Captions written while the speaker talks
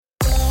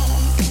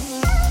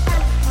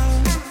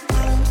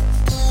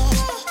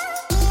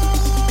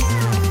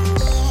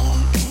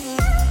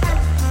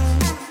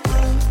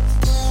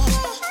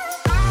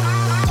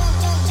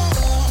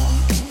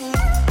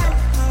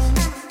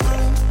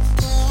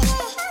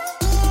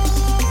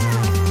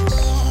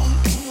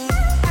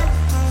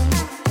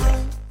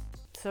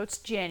it's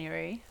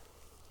January,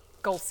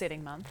 goal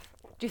setting month.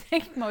 Do you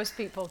think most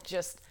people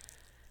just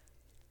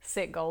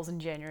set goals in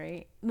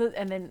January?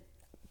 And then,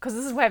 because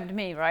this is what happened to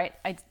me, right?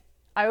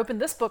 I opened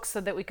this book so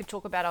that we could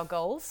talk about our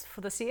goals for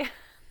this year.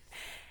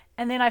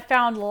 And then I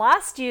found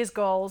last year's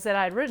goals that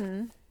I'd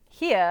written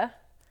here.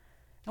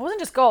 It wasn't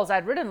just goals.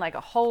 I'd written like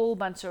a whole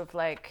bunch of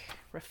like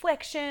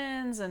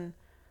reflections, and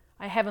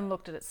I haven't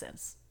looked at it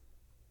since.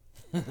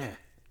 Do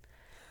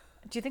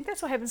you think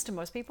that's what happens to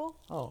most people?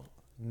 Oh,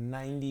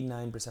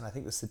 99%. I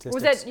think the statistics.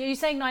 Was that you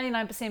saying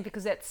 99%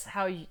 because that's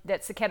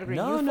that's the category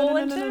you fall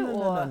into?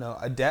 No.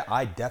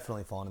 I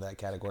definitely fall into that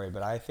category,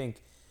 but I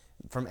think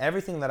from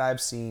everything that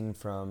I've seen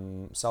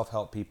from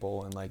self-help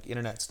people and like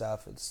internet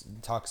stuff, it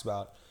talks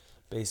about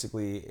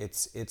basically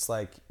it's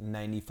like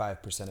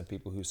 95% of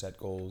people who set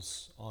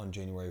goals on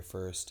January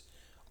 1st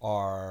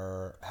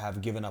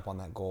have given up on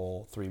that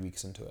goal 3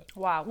 weeks into it.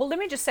 Wow. Well, let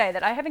me just say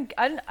that I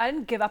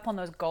didn't give up on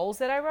those goals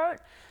that I wrote.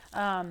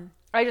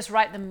 I just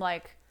write them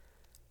like.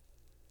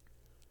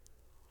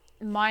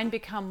 Mine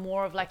become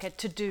more of like a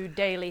to-do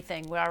daily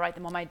thing where I write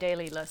them on my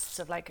daily lists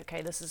of like,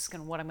 okay, this is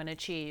what I'm going to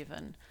achieve,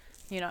 and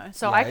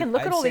so yeah, I can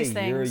look at all these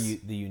things. You're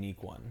the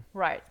unique one,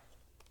 right?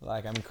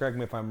 Like, I mean, correct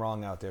me if I'm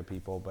wrong out there,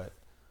 people, but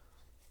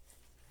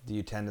do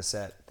you tend to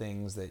set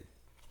things that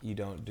you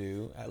don't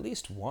do? At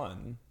least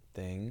one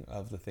thing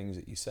of the things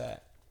that you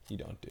set, you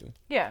don't do.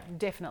 Yeah,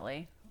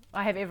 definitely.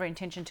 I have every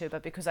intention to,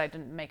 but because I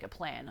didn't make a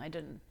plan, I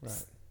didn't.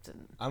 Right.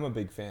 I'm a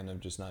big fan of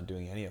just not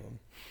doing any of them.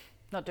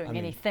 Not doing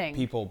anything.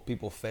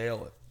 People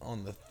fail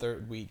on the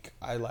third week.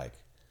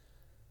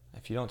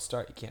 If you don't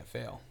start, you can't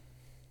fail.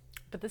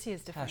 But this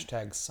year's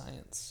different.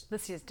 #science.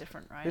 This year's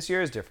different, right? This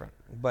year is different,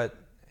 but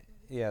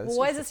yeah. Well,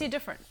 why is this year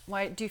different?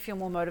 Why do you feel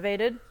more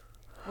motivated,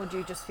 or do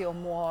you just feel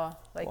more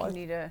like you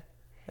need to?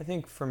 I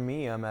think for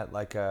me, I'm at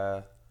like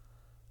I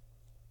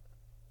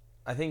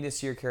think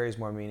this year carries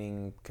more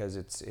meaning because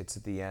it's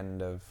at the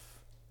end of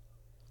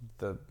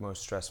the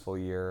most stressful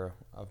year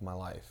of my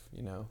life,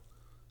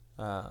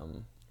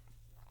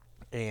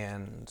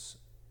 and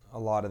a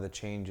lot of the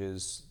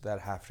changes that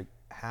have to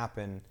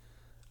happen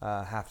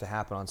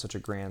on such a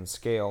grand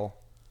scale,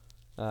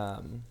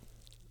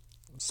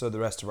 so the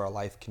rest of our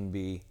life can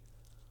be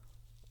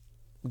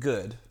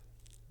good.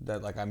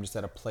 That like I'm just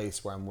at a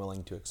place where I'm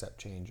willing to accept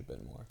change a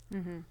bit more.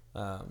 Mm-hmm.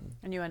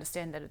 And you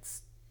understand that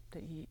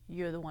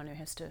you're the one who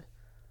has to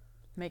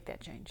make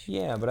that change.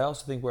 Yeah, but I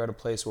also think we're at a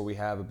place where we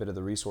have a bit of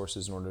the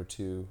resources in order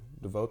to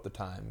devote the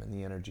time and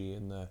the energy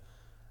and the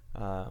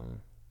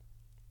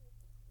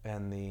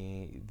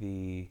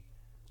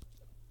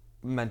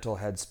mental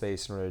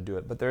headspace in order to do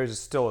it. But there's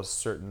still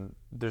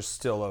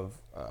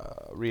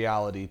a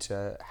reality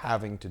to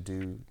having to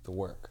do the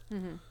work.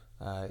 Mm-hmm.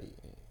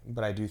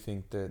 But I do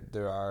think that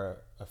there are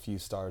a few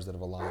stars that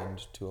have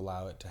aligned to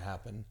allow it to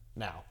happen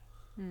now.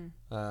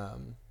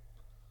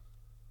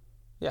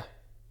 Yeah.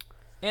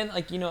 And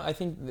I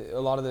think a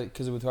lot of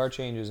because with our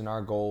changes and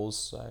our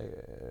goals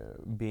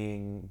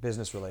being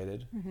business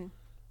related, mm-hmm.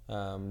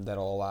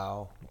 That'll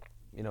allow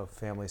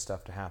family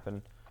stuff to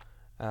happen.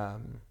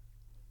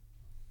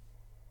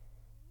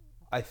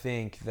 I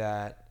think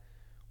that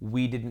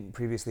we didn't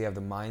previously have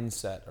the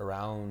mindset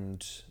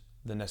around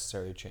the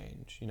necessary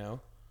change.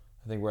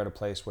 I think we're at a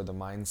place where the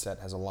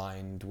mindset has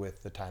aligned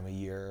with the time of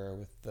year,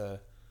 with the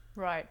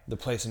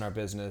place in our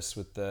business,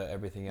 with the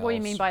everything else. What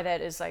you mean by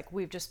that is like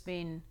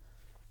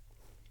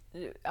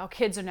our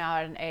kids are now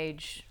at an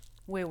age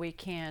where we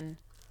can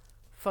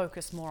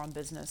focus more on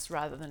business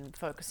rather than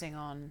focusing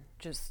on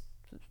just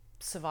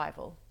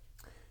survival.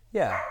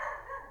 Yeah,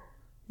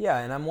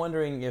 and I'm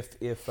wondering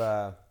if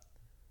I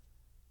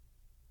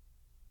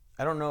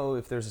don't know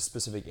if there's a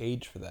specific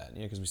age for that,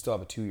 because we still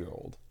have a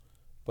 2-year-old,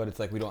 but it's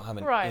like we don't have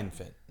an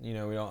infant, we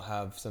don't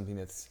have something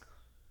that's,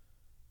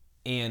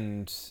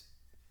 and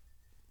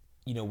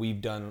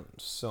we've done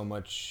so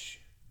much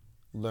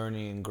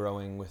learning and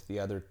growing with the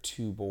other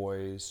 2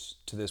 boys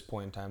to this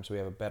point in time, so we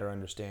have a better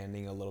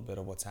understanding a little bit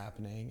of what's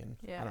happening, and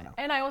I don't know.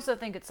 And I also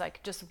think it's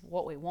like just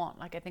what we want.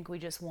 Like I think we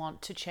just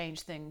want to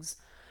change things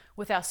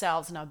with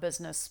ourselves and our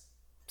business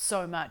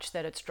so much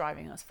that it's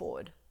driving us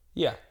forward.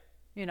 Yeah.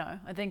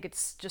 I think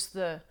it's just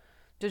the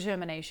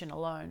determination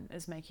alone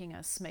is making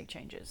us make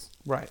changes.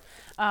 Right.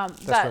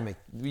 That's what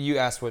you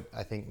asked what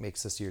I think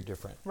makes this year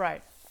different.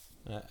 Right.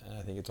 And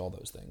I think it's all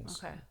those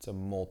things. Okay. It's a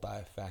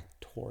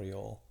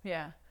multifactorial.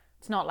 Yeah.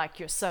 It's not like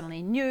you're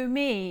suddenly new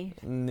me.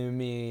 New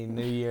me,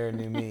 new year,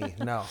 new me.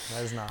 No,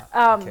 that is not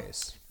the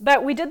case.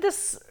 But we did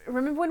this,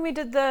 remember when we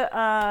did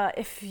the,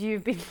 if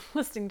you've been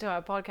listening to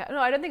our podcast, no,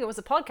 I don't think it was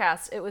a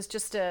podcast. It was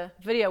just a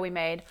video we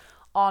made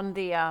on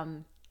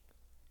the...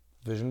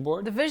 vision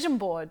board? The vision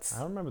boards.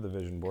 I don't remember the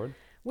vision board.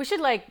 We should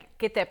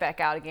get that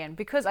back out again,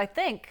 because I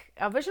think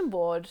our vision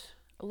board,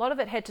 a lot of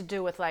it had to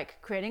do with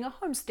creating a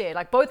homestead,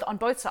 on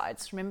both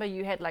sides. Remember,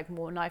 you had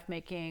more knife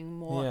making,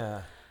 more...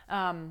 Yeah.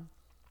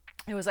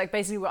 It was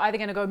basically we're either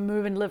going to go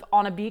move and live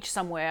on a beach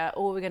somewhere,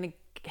 or we're going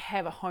to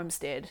have a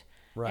homestead.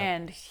 Right.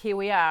 And here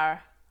we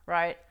are,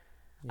 right?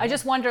 Yeah. I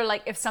just wonder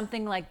if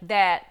something like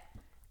that,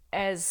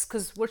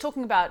 because we're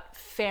talking about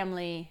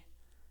family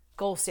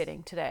goal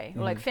setting today,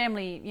 or like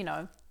family,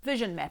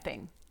 vision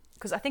mapping.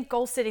 Because I think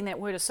goal setting, that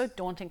word is so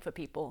daunting for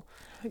people.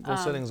 I think goal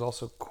setting is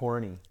also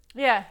corny.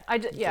 Yeah,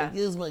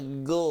 Here's my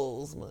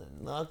goals, man.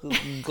 Knock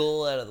a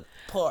goal out of the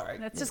park.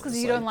 That's just because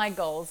you don't like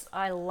goals.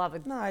 I love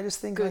it. No, I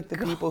just think like the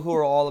people who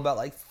are all about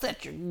like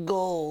set your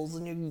goals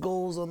and your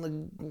goals on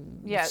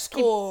the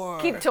score.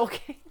 Keep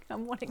talking.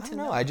 I'm wanting to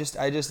know. I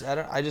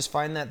just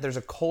find that there's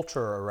a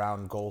culture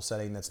around goal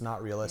setting that's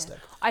not realistic.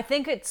 Yeah. I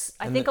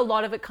think a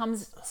lot of it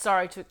comes.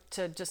 Sorry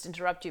to just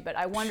interrupt you, but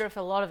I wonder if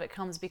a lot of it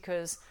comes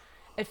because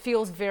it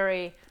feels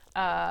very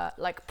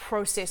like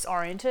process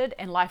oriented,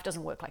 and life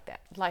doesn't work like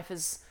that. Life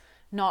is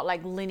not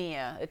like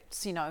linear.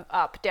 It's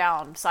up,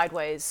 down,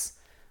 sideways.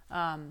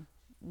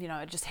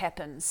 It just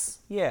happens.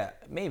 Yeah,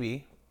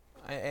 maybe.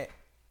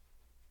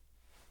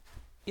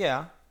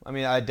 Yeah, I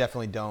mean, I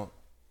definitely don't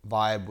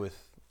vibe with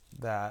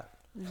that,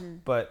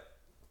 but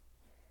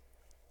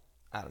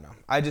I don't know.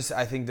 I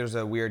think there's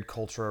a weird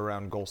culture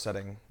around goal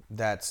setting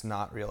that's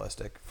not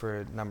realistic for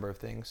a number of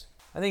things.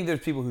 I think there's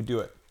people who do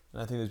it,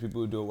 and I think there's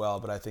people who do it well,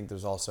 but I think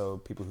there's also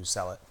people who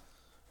sell it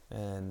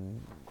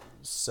and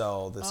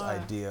sell this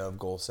idea of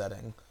goal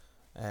setting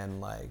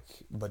and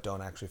but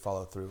don't actually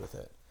follow through with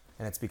it.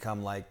 And it's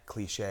become like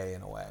cliche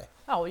in a way.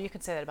 Oh, well, you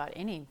could say that about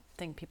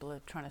anything people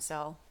are trying to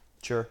sell.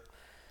 Sure.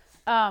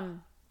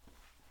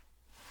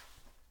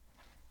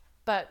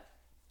 But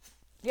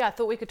yeah, I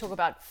thought we could talk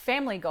about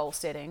family goal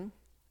setting.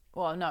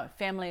 Well, no,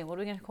 family, what are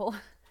we going to call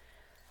it?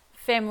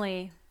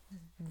 Family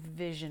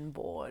vision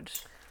board.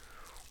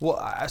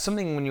 Well,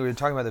 something when you were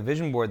talking about the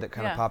vision board that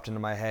kind of popped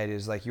into my head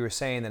is like you were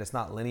saying that it's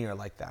not linear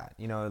like that.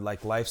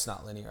 Like life's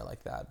not linear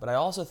like that. But I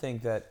also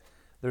think that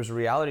there's a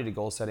reality to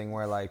goal setting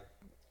where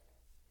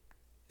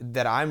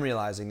that I'm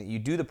realizing that you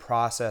do the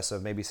process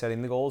of maybe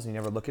setting the goals and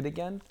you never look at it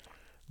again.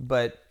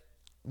 But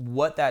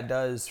what that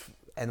does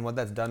and what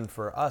that's done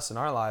for us in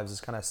our lives is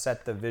kind of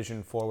set the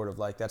vision forward of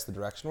that's the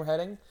direction we're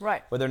heading.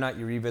 Right. Whether or not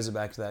you revisit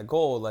back to that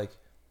goal,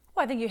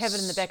 well, I think you have it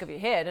in the back of your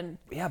head, and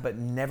but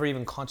never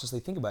even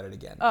consciously think about it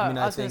again. Oh,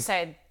 I was going to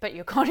say, but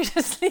you're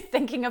consciously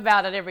thinking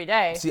about it every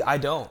day. See, I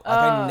don't.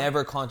 I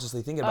never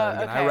consciously think about it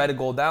again. Okay. I write a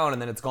goal down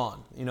and then it's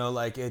gone.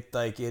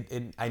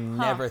 I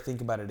never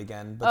think about it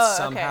again. But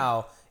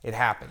somehow it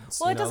happens.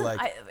 Well, it doesn't.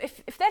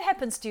 If that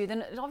happens to you,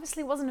 then it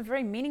obviously wasn't a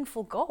very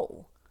meaningful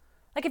goal.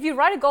 Like if you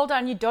write a goal down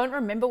and you don't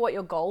remember what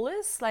your goal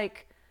is,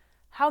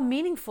 how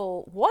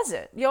meaningful was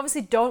it? You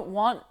obviously don't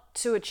want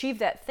to achieve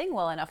that thing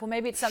well enough, or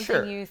maybe it's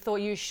something you thought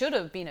you should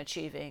have been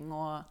achieving,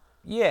 or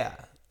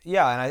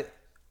and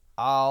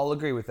I'll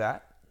agree with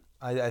that.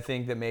 I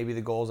think that maybe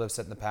the goals I've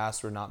set in the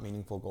past were not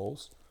meaningful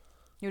goals.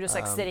 You're just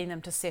setting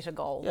them to set a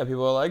goal. Yeah,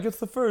 people are like, it's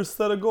the first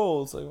set of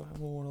goals. I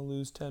want to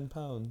lose 10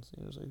 pounds.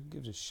 It's who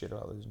gives a shit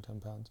about losing 10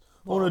 pounds?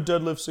 I want to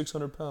deadlift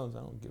 600 pounds.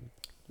 I don't give.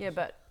 Yeah,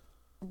 but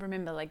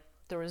remember,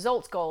 the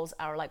results goals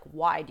are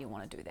why do you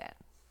want to do that?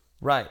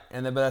 Right,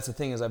 but that's the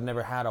thing is I've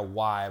never had a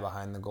why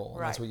behind the goal.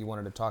 And that's what you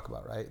wanted to talk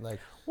about, right?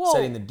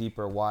 Setting the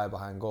deeper why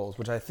behind goals,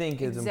 which I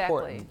think is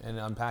important, and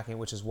unpacking,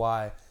 which is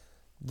why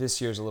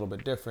this year's a little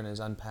bit different, is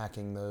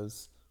unpacking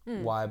those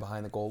why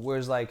behind the goal.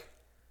 Whereas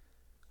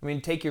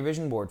take your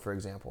vision board, for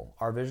example,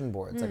 our vision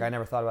boards. I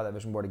never thought about that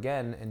vision board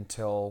again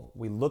until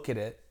we look at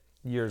it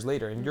years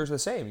later, and yours are the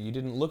same. You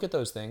didn't look at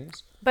those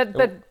things. But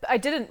I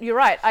didn't, you're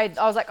right. I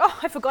was like,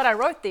 I forgot I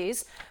wrote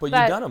these. But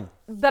you've done them.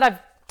 But I've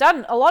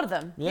done a lot of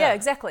them. Yeah,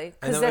 exactly.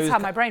 Because that's how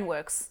my brain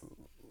works.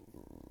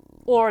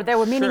 Or they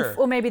were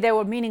meaningful, or maybe they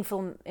were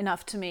meaningful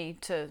enough to me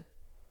to,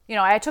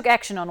 I took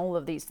action on all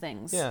of these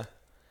things. Yeah.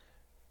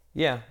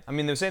 Yeah.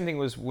 The same thing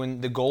was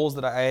when the goals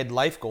that I had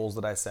life goals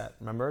that I set,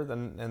 remember?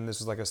 And this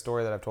is a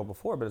story that I've told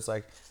before, but it's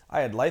I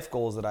had life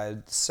goals that I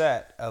had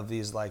set of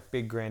these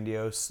big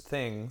grandiose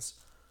things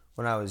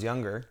when I was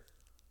younger.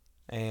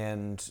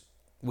 And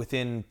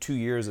within 2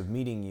 years of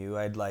meeting you,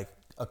 I'd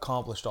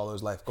accomplished all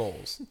those life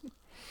goals.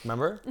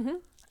 Remember? Mm-hmm.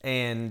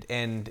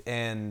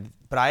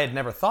 But I had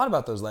never thought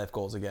about those life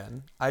goals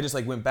again. I just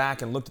went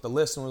back and looked at the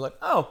list and was like,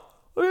 oh,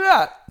 look at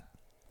that.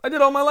 I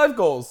did all my life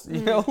goals.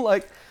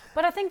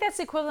 But I think that's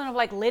the equivalent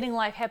of letting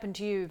life happen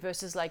to you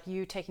versus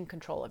you taking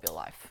control of your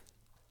life.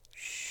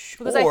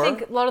 Because I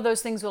think a lot of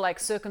those things were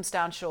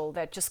circumstantial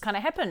that just kind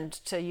of happened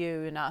to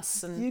you and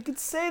us. And you could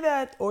say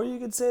that, or you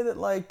could say that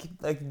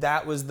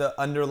that was the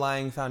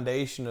underlying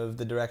foundation of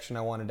the direction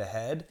I wanted to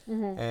head,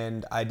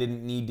 and I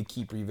didn't need to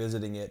keep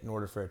revisiting it in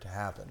order for it to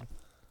happen.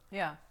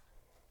 Yeah.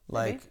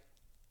 I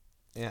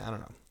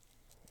don't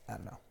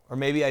know. Or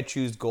maybe I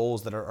choose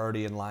goals that are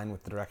already in line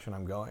with the direction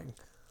I'm going.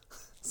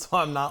 So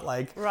I'm not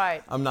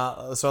right. I'm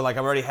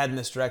already heading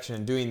this direction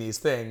and doing these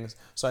things.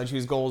 So I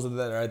choose goals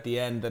that are at the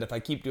end that if I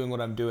keep doing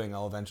what I'm doing,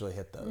 I'll eventually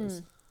hit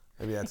those.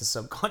 Maybe that's a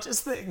subconscious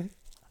thing.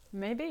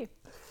 Maybe.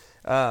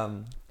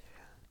 Well,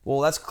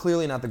 that's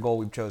clearly not the goal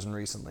we've chosen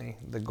recently.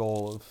 The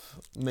goal of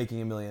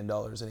making $1 million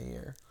in a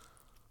year.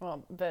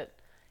 Well, but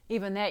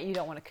even that you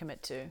don't want to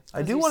commit to.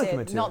 I do want to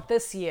commit to. Not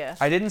this year.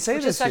 I didn't say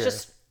this year. Which is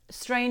such a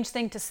strange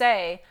thing to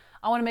say.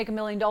 I want to make $1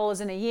 million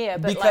in a year,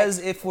 but because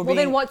if we're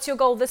then what's your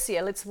goal this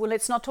year?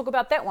 Let's not talk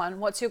about that one.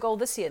 What's your goal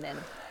this year then?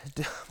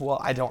 Well,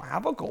 I don't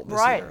have a goal this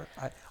Right. year.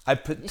 I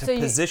put to So you-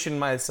 position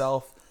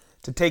myself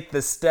to take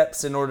the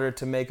steps in order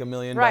to make $1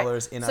 million Right.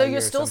 in a So year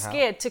you're still somehow.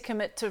 scared to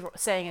commit to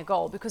saying a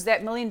goal because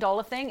that $1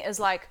 million thing is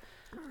like,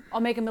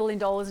 I'll make $1 million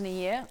in a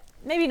year.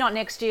 Maybe not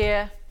next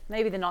year.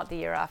 Maybe not the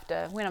year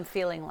after when I'm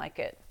feeling like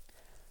it.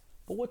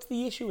 But what's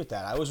the issue with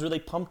that? I was really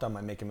pumped on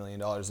my make $1 million.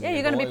 Yeah,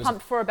 you're going to be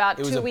pumped for about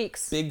 2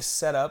 weeks. Big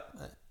setup.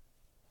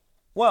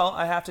 Well,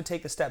 I have to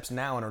take the steps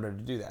now in order to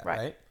do that,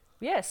 right?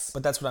 Yes.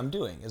 But that's what I'm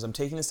doing. Is I'm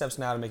taking the steps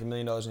now to make $1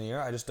 million in a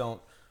year. I just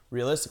don't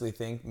realistically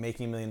think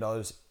making $1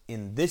 million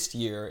in this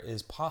year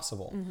is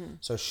possible. Mm-hmm.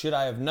 So should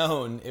I have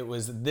known it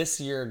was this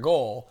year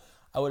goal,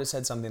 I would have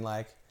said something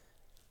like,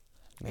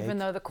 even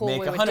though the call we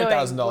were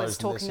doing was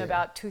talking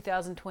about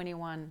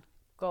 2021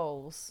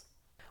 goals.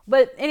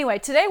 But anyway,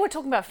 today we're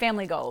talking about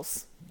family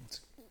goals.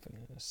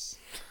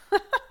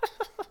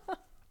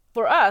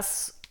 For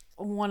us,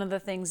 one of the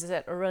things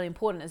that are really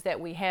important is that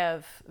we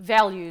have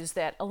values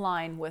that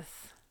align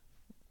with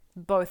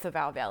both of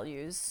our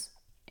values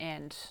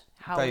and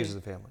how values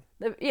of the family.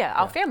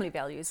 Our family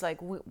values.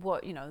 Like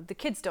what the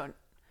kids don't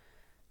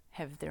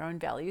have their own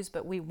values,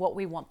 but what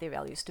we want their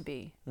values to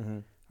be. Mm-hmm.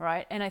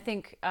 Right. And I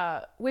think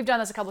we've done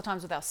this a couple of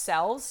times with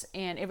ourselves,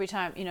 and every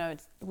time,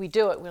 we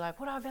do it, we're like,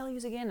 what are our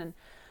values again?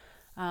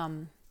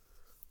 And,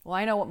 well,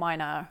 I know what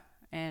mine are.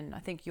 And I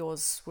think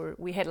yours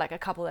we had like a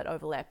couple that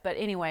overlap. But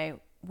anyway,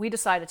 we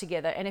decided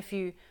together. And if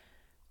you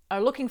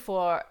are looking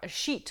for a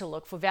sheet to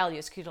look for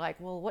values, because you're like,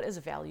 well, what is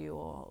a value,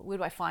 or where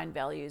do I find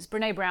values?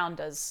 Brene Brown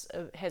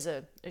has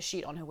a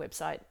sheet on her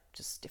website.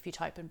 Just if you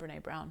type in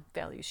Brene Brown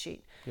values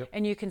sheet,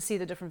 and you can see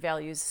the different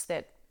values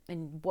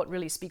and what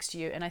really speaks to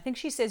you. And I think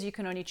she says you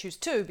can only choose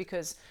 2,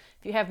 because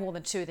if you have more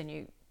than 2, then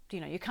you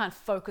can't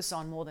focus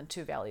on more than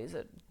 2 values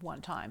at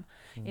one time.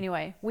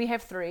 Anyway, we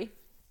have 3.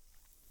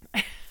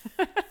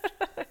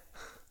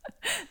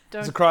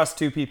 It's across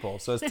 2 people,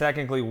 so it's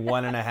technically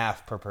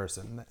 1.5 per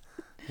person.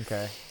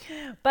 Okay.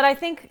 But I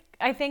think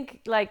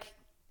like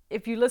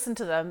if you listen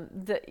to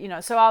them,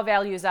 so our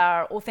values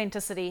are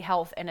authenticity,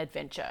 health, and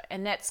adventure,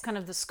 and that's kind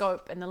of the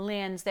scope and the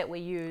lens that we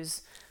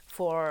use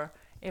for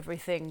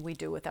everything we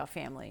do with our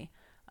family.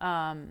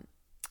 And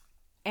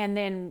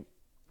then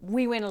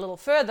we went a little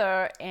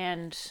further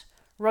and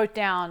wrote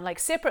down like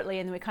separately,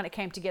 and then we kind of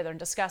came together and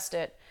discussed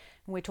it.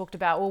 And we talked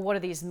about, well, what do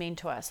these mean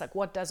to us? Like,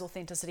 what does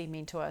authenticity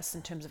mean to us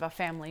in terms of our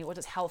family? What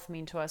does health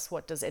mean to us?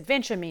 What does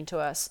adventure mean to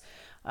us?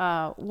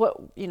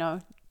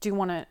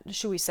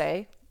 Should we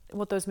say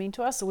what those mean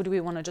to us, or do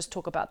we want to just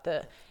talk about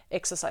the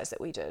exercise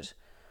that we did?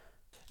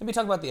 Maybe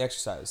talk about the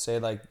exercise. Say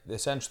like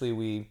essentially,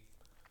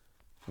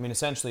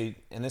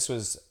 and this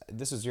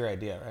was your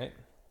idea, right?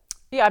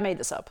 Yeah, I made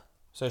this up.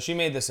 So she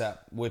made this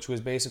up, which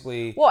was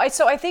basically... Well, I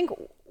think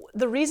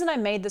the reason I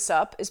made this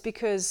up is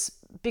because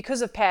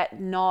of Pat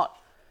not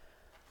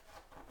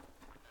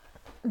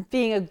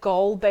being a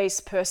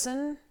goal-based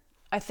person.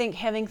 I think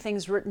having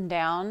things written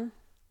down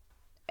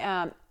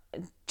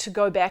to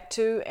go back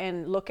to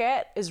and look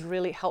at is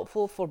really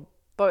helpful for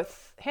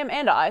both him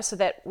and I, so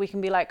that we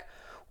can be like,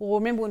 well,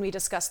 remember when we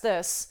discussed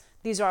this,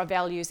 these are our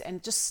values,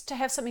 and just to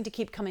have something to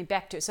keep coming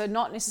back to. So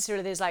not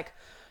necessarily there's like,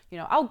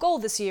 our goal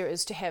this year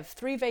is to have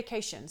 3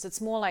 vacations. It's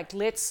more like,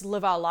 let's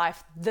live our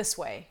life this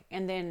way.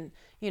 And then,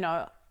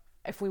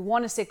 if we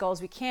want to set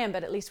goals, we can,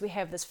 but at least we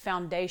have this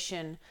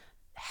foundation,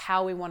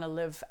 how we want to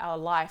live our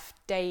life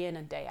day in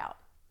and day out.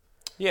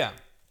 Yeah.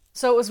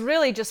 So it was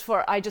really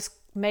I just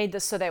made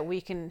this so that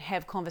we can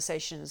have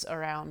conversations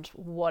around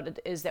what it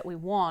is that we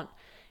want.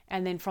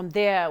 And then from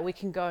there, we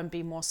can go and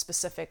be more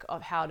specific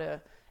of how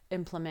to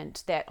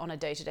implement that on a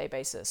day-to-day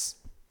basis.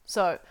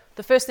 So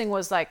the first thing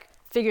was like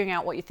figuring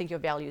out what you think your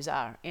values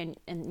are. And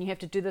you have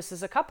to do this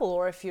as a couple,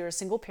 or if you're a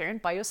single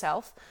parent by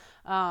yourself.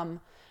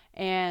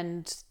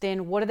 And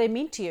then what do they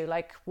mean to you?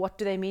 Like, what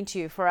do they mean to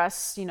you? For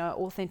us,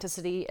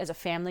 authenticity as a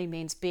family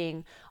means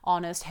being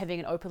honest,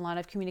 having an open line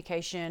of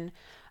communication,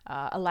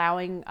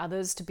 allowing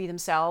others to be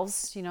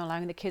themselves,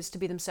 allowing the kids to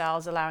be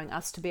themselves, allowing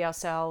us to be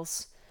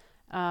ourselves.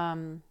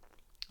 Do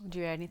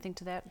you add anything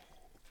to that?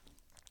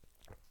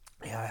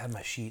 Yeah, I had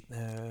my sheet.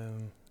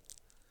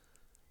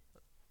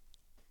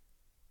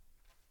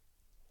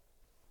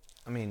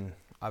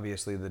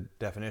 Obviously the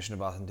definition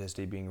of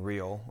authenticity being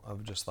real,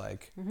 of just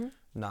like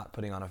not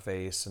putting on a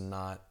face and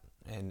not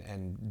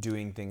and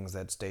doing things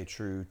that stay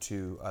true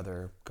to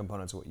other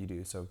components of what you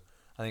do. So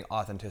I think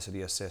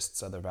authenticity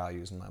assists other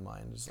values in my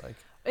mind. Is like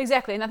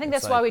exactly, and I think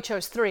that's why we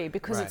chose 3,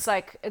 because it's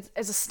like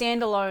as a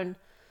standalone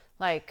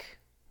like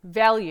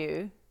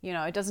value.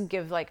 It doesn't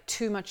give like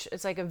too much.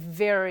 It's like a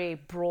very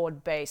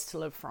broad base to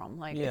live from.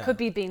 Like it could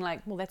be being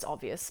like, well, that's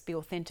obvious, be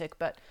authentic,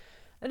 but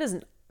it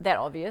isn't that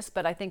obvious.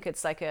 But I think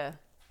it's like a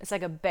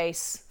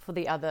base for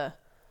the other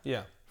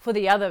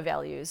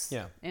values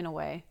in a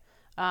way.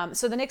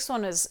 So the next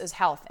one is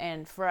health,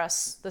 and for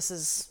us, this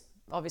is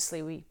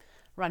obviously we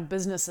run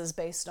businesses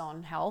based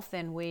on health,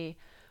 and we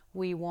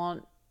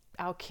want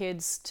our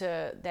kids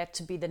to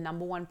be the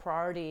number one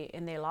priority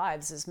in their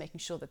lives, is making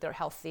sure that they're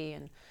healthy.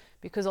 And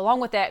because along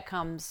with that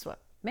comes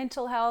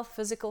mental health,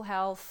 physical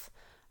health,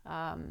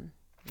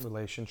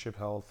 relationship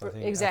health.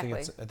 Exactly.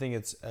 I think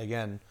it's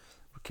again,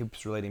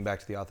 keeps relating back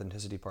to the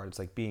authenticity part. It's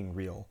like being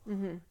real,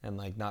 and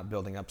like not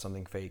building up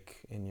something fake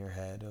in your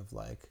head of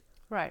like,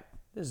 right,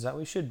 this is how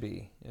we should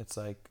be. It's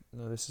like,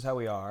 no, this is how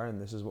we are,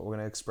 and this is what we're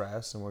going to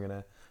express, and we're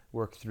going to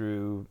work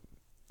through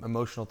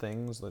emotional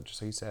things,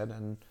 just like you said,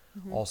 and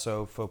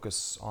also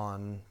focus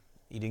on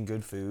eating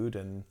good food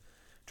and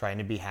trying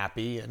to be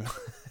happy and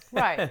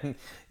right. and,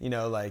 you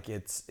know, like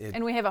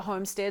and we have a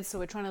homestead, so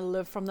we're trying to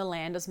live from the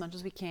land as much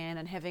as we can,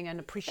 and having an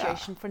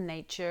appreciation for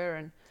nature,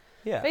 and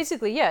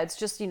basically, it's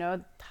just, you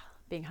know,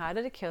 being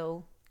harder to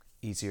kill,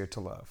 easier to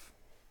love.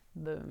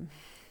 Boom.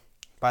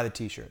 Buy the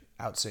t-shirt,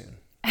 out soon.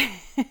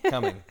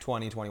 Coming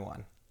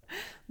 2021,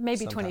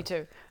 maybe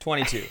sometime.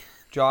 22.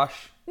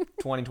 Josh,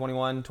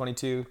 2021,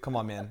 22. Come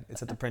on, man.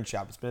 It's at the print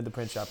shop. It's been at the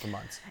print shop for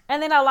months.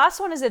 And then our last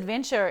one is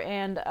adventure.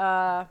 And,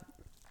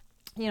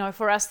 you know,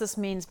 for us, this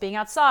means being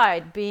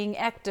outside, being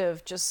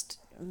active, just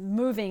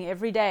moving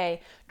every day,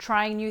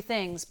 trying new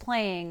things,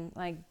 playing,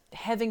 like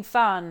having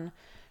fun,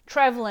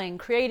 traveling,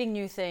 creating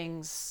new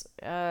things.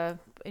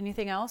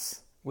 Anything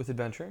else? With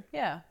adventure?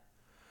 Yeah.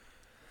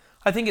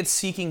 I think it's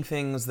seeking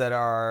things that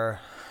are,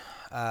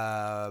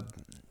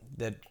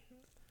 that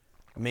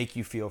make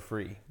you feel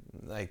free.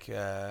 Like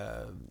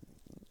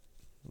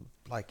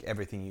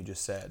everything you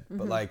just said.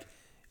 But like,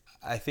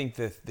 I think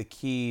that the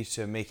key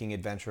to making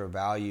adventure a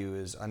value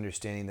is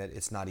understanding that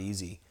it's not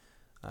easy.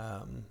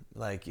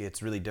 Like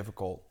it's really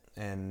difficult,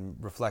 and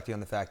reflecting on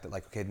the fact that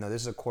like, okay, no,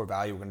 this is a core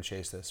value. We're going to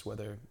chase this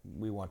whether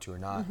we want to or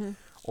not.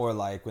 Or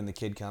like when the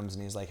kid comes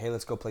and he's like, hey,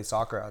 let's go play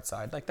soccer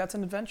outside. Like that's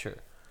an adventure.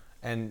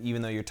 And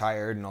even though you're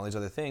tired and all these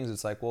other things,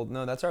 it's like, well,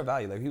 no, that's our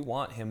value. Like we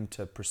want him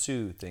to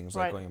pursue things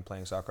like going and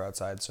playing soccer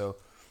outside. So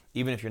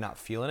even if you're not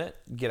feeling it,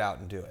 get out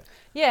and do it.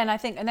 Yeah, and I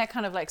think, and that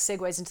kind of like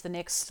segues into the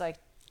next like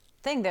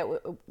thing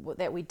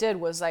that we did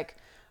was like,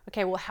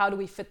 okay, well, how do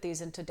we fit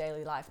these into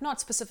daily life? Not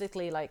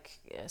specifically like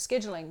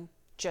scheduling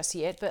just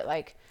yet, but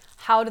like,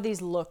 how do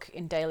these look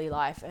in daily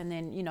life? And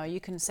then, you know, you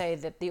can say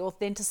that the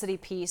authenticity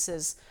piece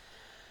is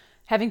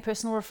having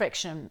personal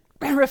reflection,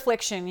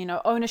 you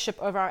know,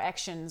 ownership over our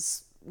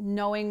actions,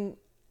 knowing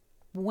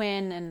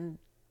when and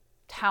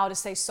how to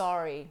say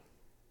sorry,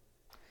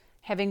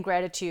 having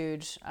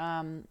gratitude,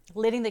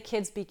 letting the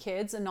kids be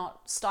kids and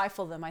not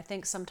stifle them. I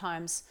think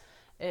sometimes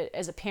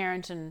as a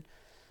parent, and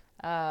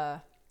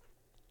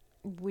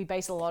we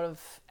base a lot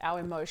of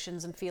our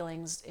emotions and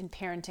feelings in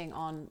parenting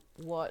on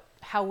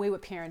how we were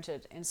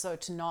parented, and so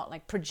to not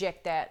like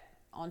project that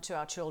onto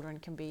our children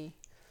can be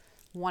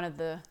one of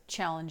the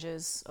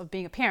challenges of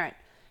being a parent.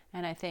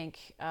 And I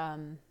think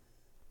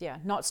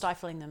not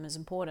stifling them is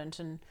important.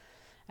 And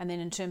then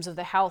in terms of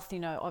the health, you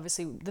know,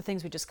 obviously the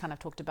things we just kind of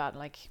talked about,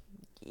 like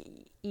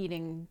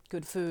eating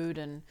good food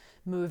and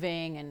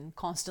moving and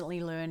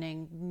constantly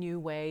learning new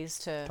ways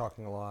to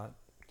talking a lot,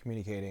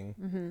 communicating,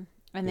 and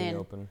being then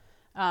open.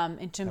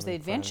 In terms of the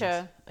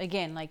adventure,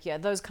 again, like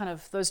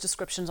those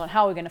descriptions on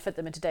how we're going to fit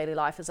them into daily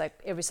life is like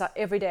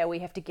every day we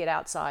have to get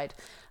outside.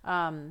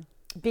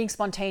 Being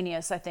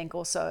spontaneous, I think,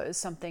 also is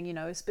something, you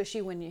know,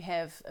 especially when you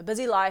have a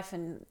busy life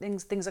and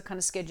things are kind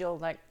of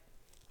scheduled, like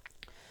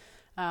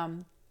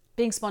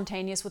being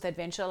spontaneous with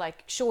adventure.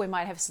 Like, sure, we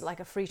might have like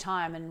a free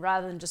time, and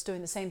rather than just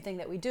doing the same thing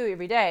that we do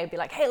every day, be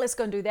like, hey, let's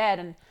go and do that.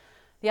 And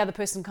the other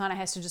person kind of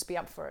has to just be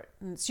up for it.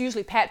 And it's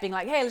usually Pat being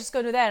like, hey, let's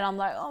go do that. And I'm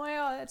like, oh my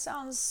God, that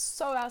sounds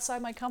so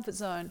outside my comfort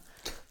zone.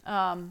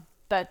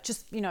 But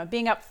just, you know,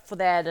 being up for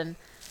that. And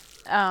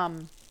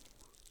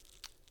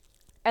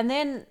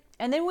then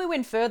we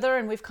went further,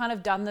 and we've kind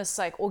of done this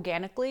like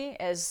organically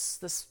as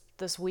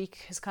this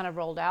week has kind of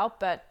rolled out.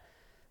 But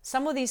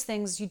some of these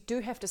things you do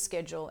have to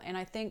schedule. And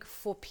I think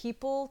for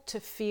people to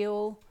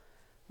feel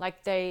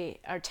like they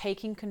are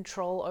taking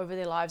control over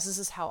their lives, this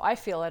is how I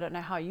feel. I don't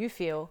know how you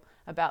feel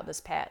about this,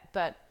 Pat,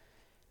 but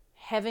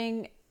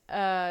having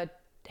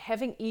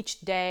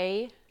each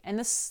day, and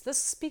this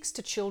speaks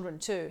to children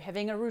too,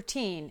 having a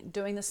routine,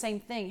 doing the same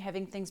thing,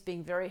 having things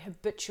being very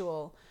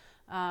habitual,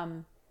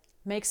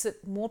 makes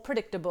it more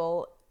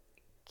predictable.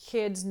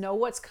 Kids know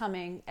what's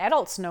coming,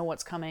 adults know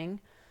what's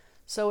coming,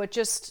 so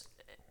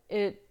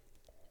it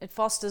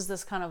fosters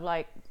this kind of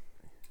like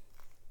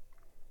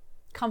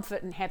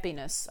comfort and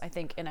happiness, I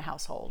think, in a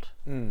household.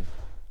 And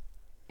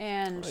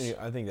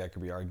I think that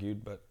could be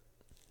argued, but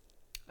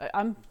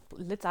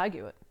let's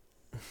argue it.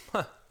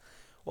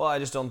 Well, I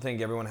just don't think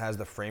everyone has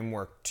the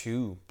framework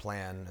to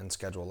plan and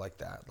schedule like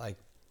that. Like,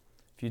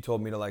 if you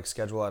told me to like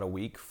schedule out a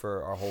week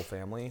for our whole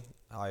family,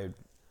 I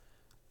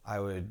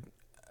would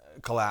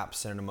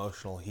collapse in an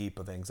emotional heap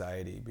of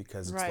anxiety,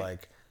 because it's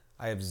like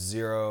I have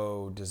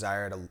zero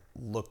desire to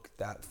look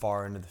that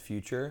far into the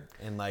future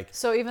and like.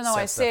 So even though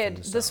I said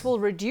this will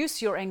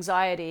reduce your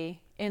anxiety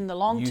in the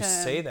long term, you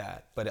say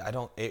that, but I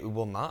don't. It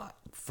will not.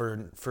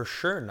 For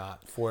sure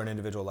not for an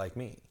individual like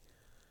me.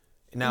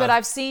 Now, but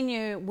I've seen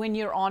you, when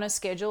you're on a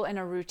schedule and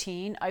a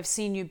routine, I've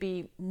seen you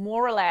be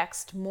more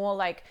relaxed, more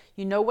like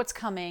you know what's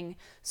coming,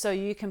 so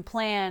you can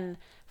plan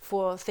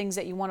for things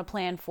that you want to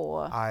plan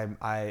for.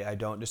 I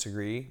don't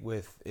disagree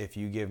with if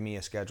you give me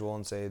a schedule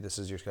and say this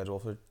is your schedule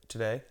for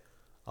today.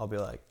 I'll be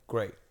like,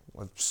 great.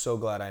 I'm so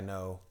glad I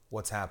know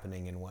what's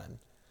happening and when.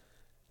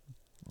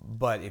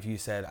 But if you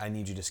said, I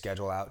need you to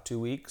schedule out 2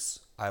 weeks,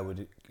 I would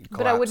collapse.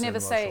 But I would never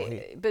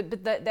say,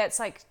 that's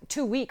like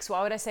 2 weeks.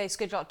 Why would I say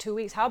schedule out 2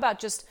 weeks? How about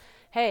just,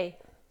 hey,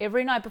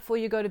 every night before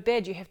you go to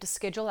bed, you have to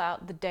schedule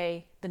out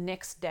the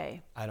next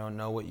day. I don't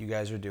know what you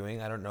guys are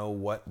doing. I don't know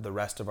what the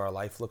rest of our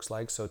life looks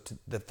like. So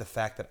the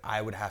fact that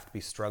I would have to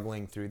be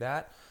struggling through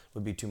that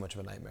would be too much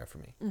of a nightmare for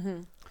me.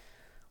 Mm-hmm.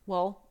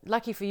 Well,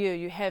 lucky for you,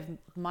 you have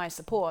my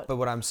support. But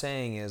what I'm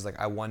saying is, like,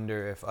 I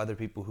wonder if other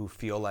people who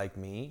feel like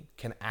me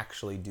can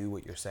actually do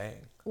what you're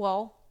saying.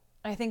 Well,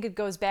 I think it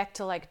goes back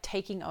to like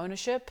taking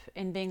ownership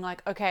and being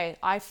like, okay,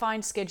 I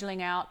find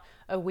scheduling out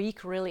a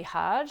week really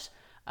hard.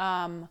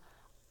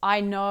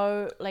 I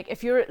know, like,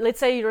 if let's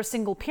say you're a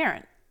single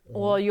parent,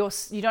 or you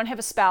don't have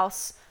a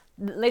spouse.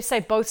 Let's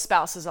say both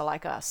spouses are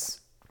like us,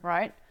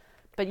 right?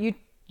 But you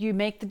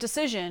make the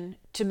decision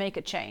to make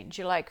a change.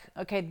 You're like,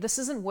 okay, this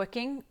isn't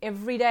working.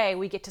 Every day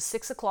we get to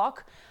 6:00.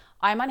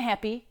 I'm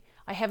unhappy.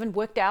 I haven't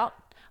worked out.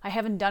 I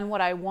haven't done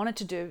what I wanted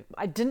to do.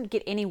 I didn't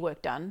get any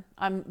work done.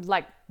 I'm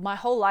like, my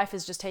whole life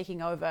is just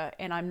taking over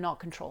and I'm not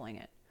controlling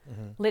it.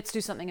 Mm-hmm. Let's do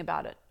something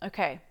about it.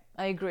 Okay,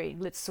 I agree.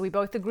 So we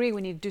both agree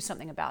we need to do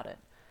something about it.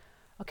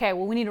 Okay,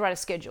 well, we need to write a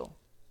schedule.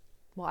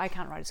 Well, I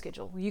can't write a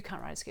schedule. Well, you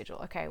can't write a schedule.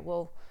 Okay,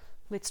 well,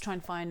 let's try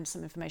and find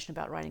some information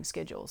about writing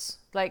schedules.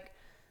 Like,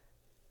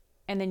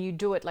 and then you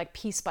do it like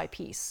piece by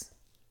piece.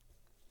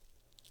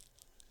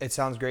 It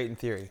sounds great in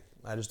theory.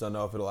 I just don't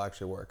know if it'll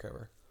actually work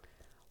ever.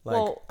 Like,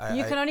 well,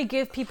 you can only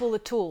give people the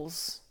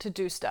tools to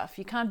do stuff.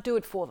 You can't do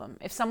it for them.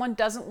 If someone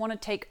doesn't want to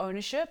take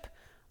ownership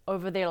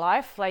over their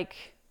life,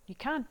 like, you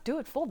can't do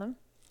it for them.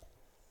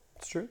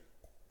 It's true.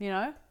 You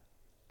know?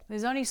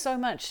 There's only so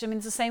much. I mean,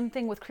 it's the same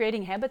thing with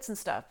creating habits and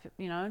stuff,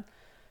 you know?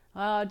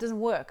 It doesn't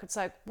work. It's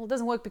like, well, it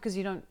doesn't work because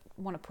you don't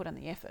want to put in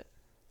the effort.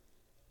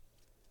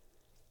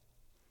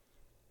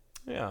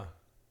 Yeah.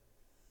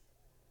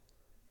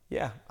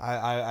 Yeah.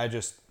 I'm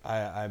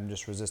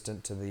just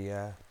resistant to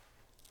the,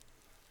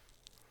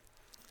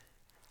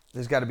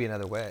 there's got to be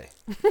another way.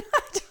 I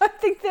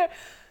don't think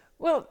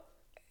well,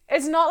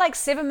 it's not like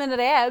 7-minute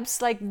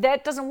abs. Like,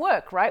 that doesn't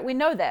work, right? We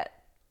know that.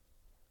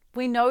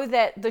 We know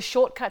that the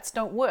shortcuts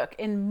don't work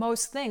in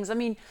most things. I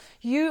mean,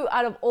 you,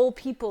 out of all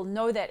people,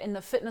 know that in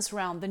the fitness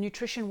realm, the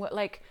nutrition,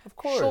 like, of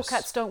course,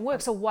 shortcuts don't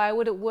work. So why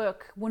would it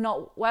work?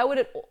 Why would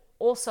it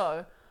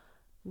also,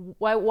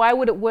 why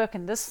would it work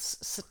in this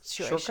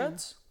situation?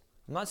 Shortcuts?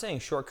 I'm not saying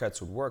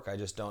shortcuts would work. I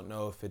just don't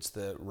know if it's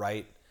the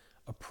right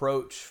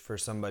approach for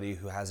somebody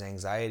who has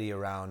anxiety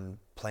around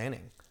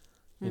planning.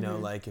 You know,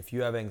 like, if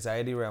you have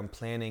anxiety around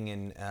planning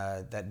and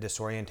that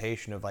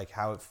disorientation of like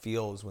how it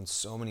feels when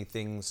so many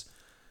things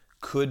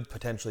could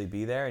potentially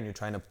be there and you're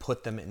trying to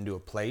put them into a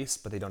place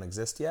but they don't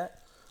exist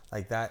yet,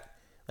 like that,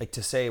 like,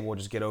 to say, well,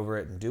 just get over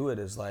it and do it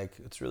is like,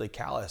 it's really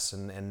callous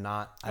and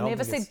not. I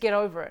never said get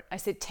over it. I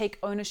said take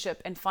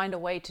ownership and find a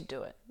way to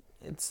do it.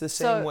 It's the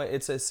same way.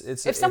 It's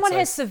if someone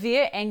has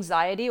severe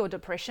anxiety or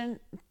depression,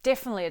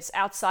 definitely it's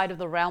outside of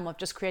the realm of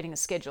just creating a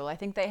schedule. I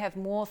think they have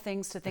more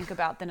things to think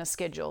about than a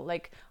schedule.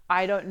 Like,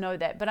 I don't know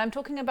that, but I'm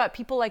talking about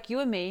people like you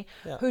and me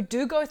who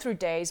do go through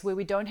days where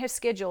we don't have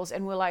schedules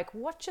and we're like,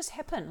 what just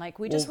happened? Like,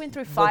 we just went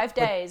through 5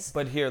 days.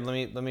 But here,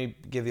 let me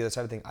give you the other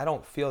side of the thing. I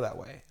don't feel that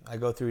way. I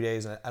go through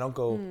days and I don't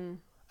go,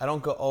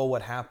 oh,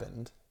 what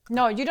happened?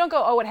 No, you don't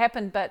go, oh, what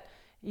happened, but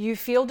you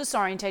feel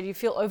disoriented, you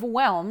feel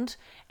overwhelmed,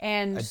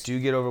 and I do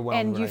get overwhelmed,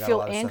 and you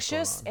feel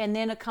anxious, and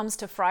then it comes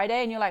to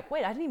Friday, and you're like,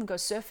 wait, I didn't even go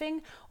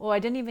surfing, or I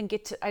didn't even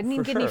get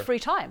any free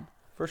time.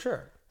 For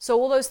sure. So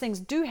all those things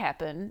do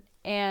happen,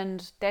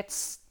 and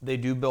they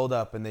do build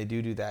up, and they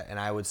do that. And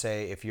I would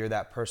say, if you're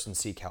that person,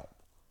 seek help.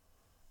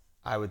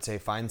 I would say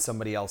find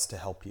somebody else to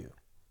help you.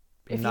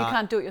 If you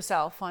can't do it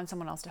yourself, find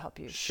someone else to help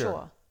you.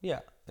 Sure.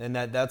 Yeah, and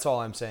that's all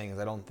I'm saying is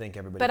I don't think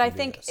everybody. But I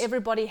think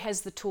everybody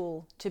has the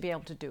tool to be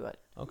able to do it.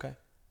 Okay.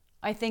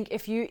 I think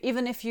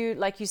even if you,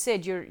 like you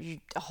said, a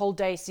whole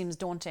day seems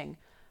daunting,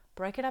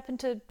 break it up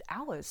into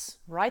hours.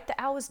 Write the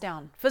hours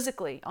down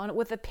physically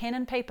with a pen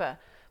and paper.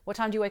 What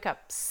time do you wake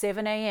up?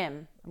 7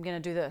 a.m. I'm going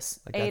to do this.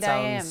 Like, 8 a.m.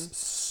 That sounds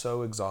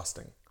so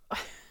exhausting. I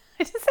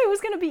didn't say it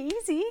was going to be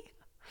easy.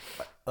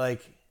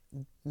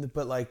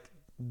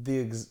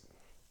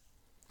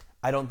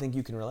 I don't think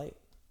you can relate.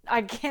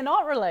 I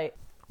cannot relate.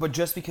 But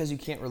just because you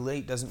can't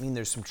relate doesn't mean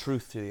there's some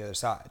truth to the other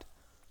side.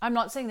 I'm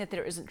not saying that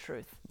there isn't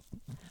truth.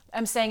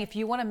 I'm saying if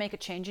you want to make a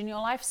change in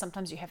your life,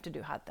 sometimes you have to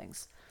do hard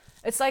things.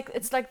 It's like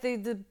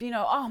the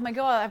oh my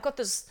God, I've got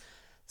this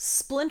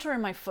splinter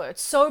in my foot.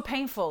 It's so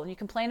painful. And you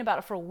complain about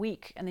it for a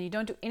week and then you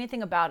don't do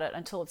anything about it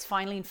until it's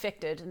finally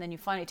infected. And then you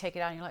finally take it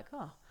out and you're like,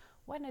 oh,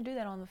 why didn't I do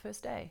that on the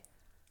first day?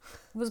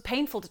 It was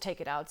painful to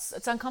take it out.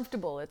 It's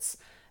uncomfortable. It's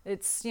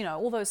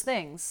all those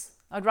things.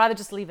 I'd rather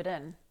just leave it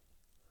in.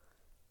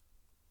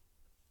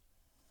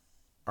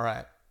 All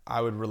right. I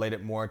would relate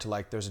it more to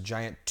like there's a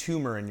giant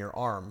tumor in your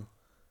arm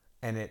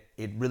and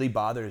it really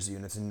bothers you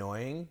and it's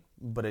annoying,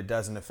 but it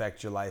doesn't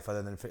affect your life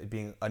other than it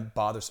being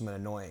bothersome and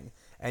annoying.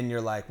 And you're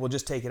like, well,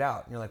 just take it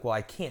out. And you're like, well,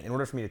 I can't. In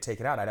order for me to take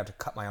it out, I'd have to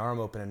cut my arm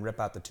open and rip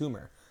out the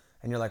tumor.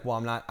 and you're like,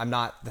 well, I'm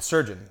not the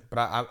surgeon,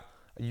 but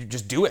you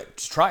just do it.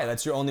 Just try it.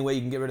 That's your only way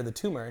you can get rid of the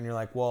tumor. And you're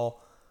like,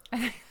 well,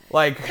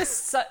 like...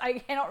 So I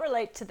cannot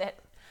relate to that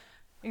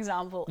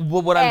example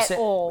what I'm saying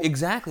all.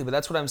 Exactly, but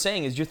that's what I'm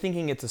saying is you're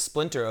thinking it's a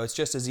splinter. Oh, it's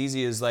just as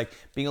easy as like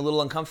being a little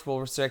uncomfortable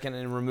for a second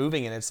and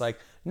removing it. It's like,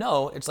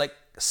 no, it's like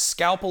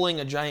scalpeling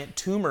a giant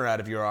tumor out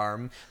of your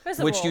arm,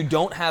 which you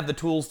don't have the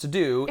tools to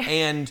do,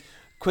 and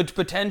could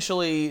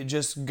potentially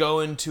just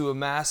go into a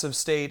massive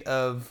state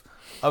of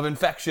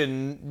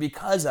infection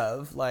because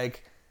of,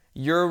 like,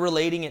 you're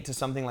relating it to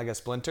something like a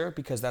splinter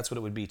because that's what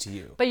it would be to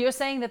you. But you're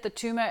saying that the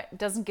tumor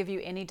doesn't give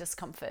you any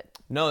discomfort.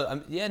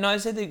 No, I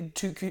said the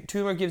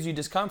tumor gives you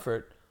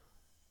discomfort,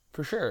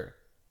 for sure.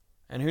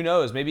 And who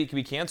knows, maybe it could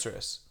be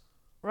cancerous.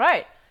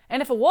 Right.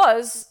 And if it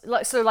was,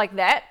 like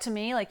that, to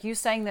me, like you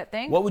saying that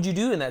thing. What would you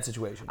do in that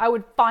situation? I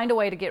would find a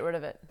way to get rid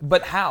of it.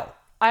 But how?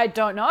 I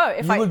don't know.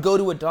 You would go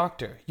to a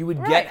doctor. You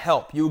would get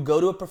help. You would go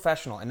to a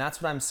professional. And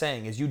that's what I'm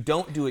saying, is you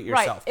don't do it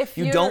yourself. Right.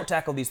 You don't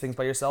tackle these things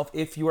by yourself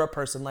if you're a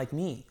person like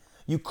me.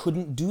 You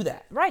couldn't do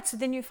that. Right, so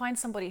then you find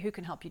somebody who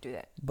can help you do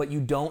that. But you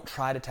don't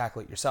try to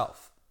tackle it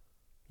yourself.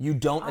 You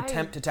don't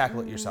attempt to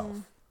tackle it yourself.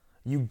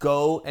 You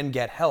go and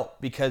get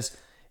help because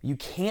you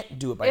can't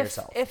do it by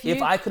yourself.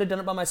 If I could have done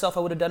it by myself, I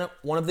would have done it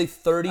one of the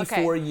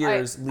 34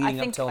 years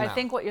leading up till now. I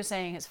think what you're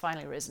saying has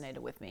finally resonated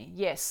with me.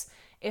 Yes,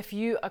 if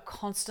you are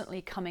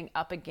constantly coming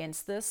up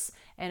against this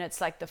and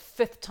it's like the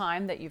 5th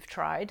time that you've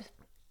tried,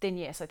 then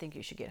yes, I think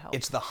you should get help.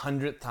 It's the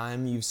 100th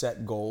time you've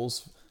set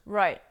goals.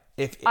 Right.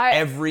 If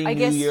every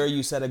new year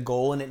you set a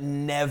goal and it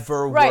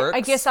never works. Right.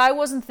 I guess I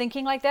wasn't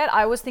thinking like that.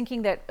 I was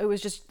thinking that it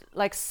was just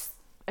like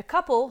a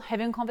couple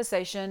having a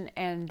conversation,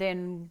 and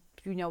then,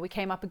 you know, we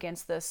came up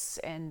against this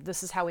and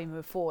this is how we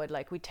move forward.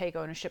 Like, we take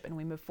ownership and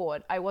we move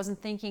forward. I wasn't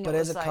thinking But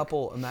as a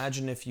couple,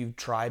 imagine if you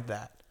tried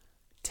that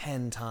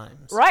 10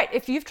 times. Right.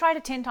 If you've tried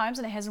it 10 times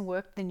and it hasn't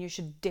worked, then you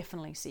should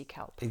definitely seek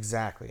help.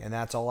 Exactly. And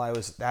that's all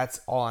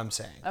I'm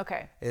saying.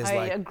 Okay.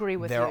 I agree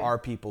with you. There are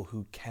people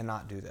who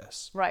cannot do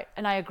this. Right.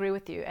 And I agree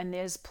with you. And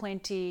there's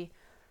plenty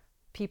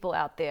people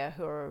out there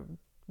who are,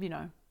 you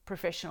know,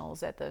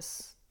 professionals at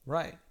this.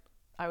 Right.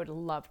 I would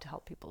love to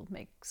help people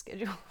make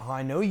schedules. Oh,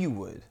 I know you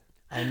would.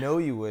 And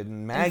Maggie would.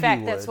 In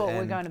fact, that's what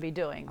we're going to be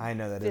doing. I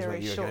know that is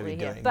what you're going to be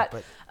doing.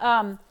 But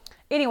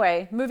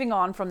anyway, moving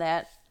on from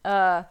that.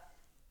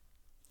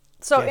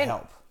 Get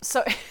help.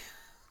 So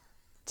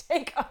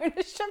take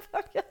ownership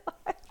of your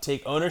life.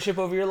 Take ownership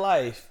over your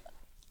life,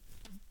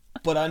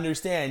 but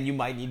understand you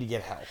might need to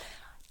get help.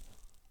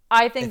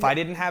 I think if I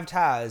didn't have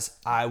Taz,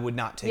 I would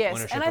not take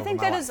ownership over my life.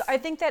 Yes, and I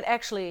think that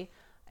actually,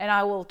 and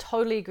I will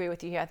totally agree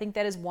with you here, I think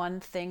that is one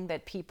thing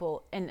that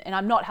people, and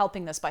I'm not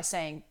helping this by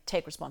saying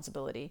take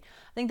responsibility.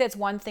 I think that's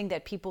one thing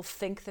that people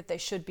think that they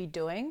should be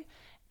doing.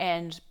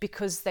 And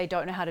because they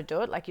don't know how to do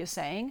it, like you're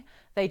saying,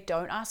 they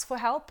don't ask for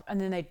help, and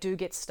then they do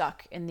get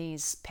stuck in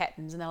these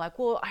patterns. And they're like,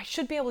 well, I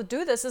should be able to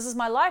do this. This is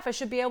my life. I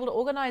should be able to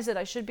organize it.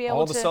 I should be able to...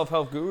 All the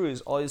self-help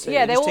gurus, all you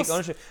say is just take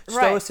ownership.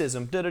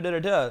 Stoicism,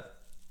 da-da-da-da-da.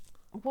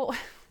 Well...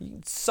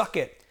 Suck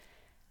it.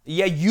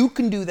 Yeah, you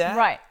can do that.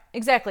 Right,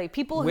 exactly.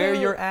 People where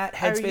who you're at,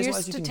 are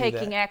used to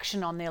taking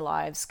action on their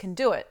lives can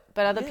do it.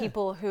 But other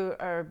people who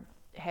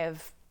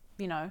have,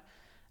 you know,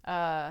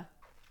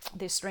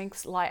 their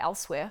strengths lie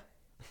elsewhere,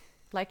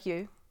 like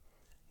you,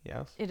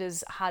 yes, it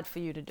is hard for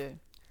you to do.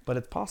 But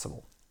it's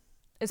possible.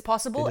 It's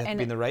possible. You have to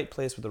be in the right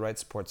place with the right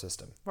support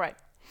system. Right.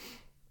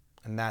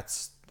 And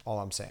that's all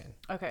I'm saying.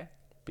 Okay.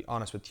 Be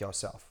honest with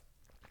yourself.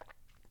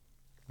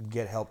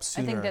 Get help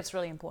sooner. I think that's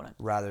really important.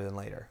 Rather than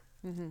later.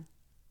 Mm-hmm.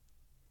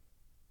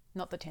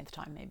 Not the 10th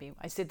time, maybe.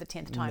 I said the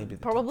 10th time.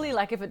 Probably, 10th time.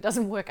 Like, if it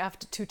doesn't work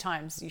after 2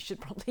 times, you should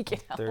probably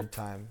get help. 3rd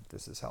time,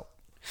 this is help.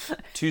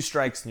 2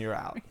 strikes and you're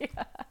out. Yeah.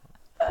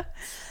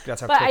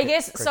 That's how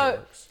cricket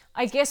works.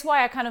 I guess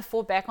why I kind of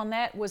fought back on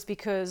that was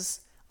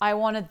because I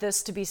wanted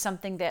this to be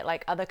something that,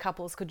 like, other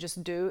couples could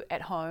just do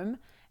at home.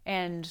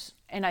 And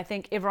I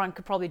think everyone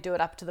could probably do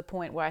it up to the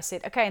point where I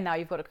said, okay, now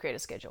you've got to create a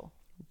schedule.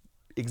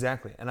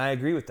 Exactly. And I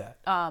agree with that.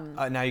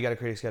 Now you got to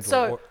create a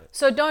schedule.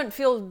 So don't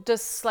feel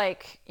just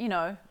like, you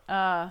know,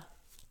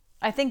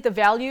 I think the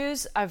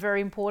values are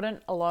very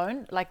important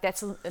alone. Like,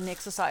 that's an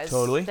exercise.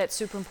 Totally. That's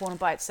super important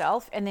by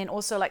itself. And then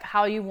also, like,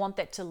 how you want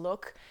that to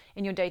look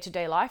in your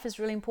day-to-day life is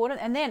really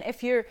important. And then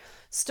if you're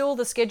still,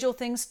 the schedule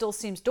thing still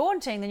seems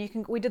daunting,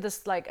 then we did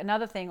this, like,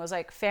 another thing was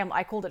like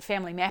I called it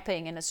family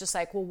mapping. And it's just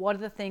like, well, what are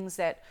the things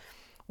that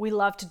we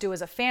love to do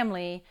as a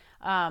family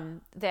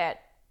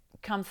that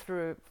come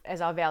through as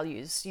our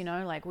values? You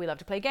know, like, we love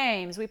to play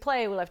games, we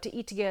love to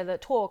eat together,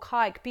 talk,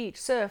 hike, beach,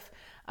 surf.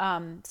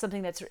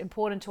 Something that's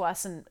important to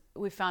us and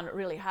we found it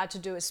really hard to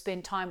do is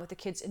spend time with the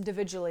kids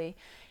individually,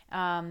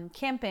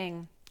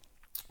 camping,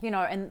 you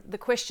know, and the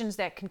questions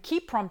that can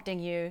keep prompting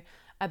you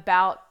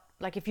about,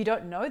 like, if you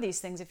don't know these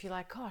things, if you're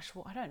like, gosh,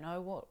 well, I don't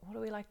know, what do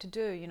we like to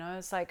do? You know,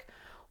 it's like,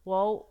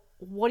 well,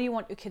 what do you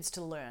want your kids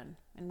to learn?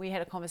 And we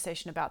had a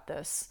conversation about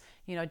this.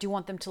 You know, do you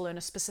want them to learn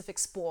a specific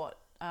sport?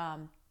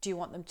 Do you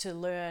want them to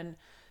learn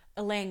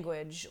a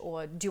language,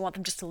 or do you want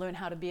them just to learn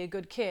how to be a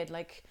good kid?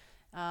 Like,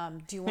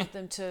 do you want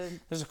them to...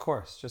 There's a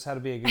course, just how to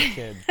be a good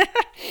kid.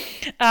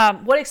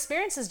 What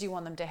experiences do you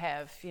want them to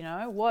have? You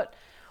know,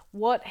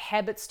 what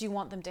habits do you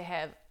want them to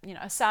have? You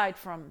know, aside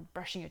from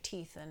brushing your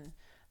teeth and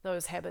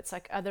those habits,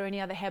 like, are there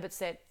any other habits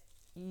that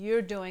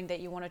you're doing that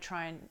you want to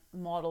try and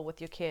model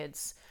with your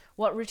kids?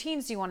 What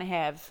routines do you want to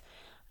have?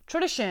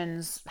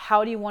 Traditions.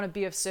 How do you want to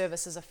be of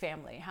service as a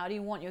family? How do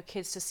you want your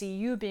kids to see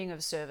you being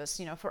of service?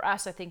 You know, for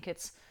us, I think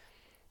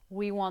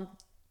we want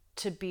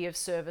to be of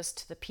service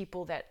to the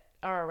people that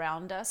are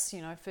around us,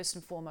 you know, first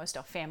and foremost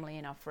our family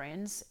and our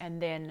friends,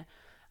 and then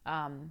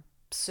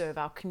serve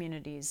our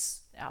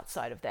communities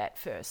outside of that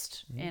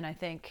first. Mm-hmm. And I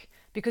think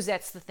because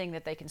that's the thing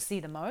that they can see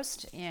the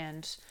most,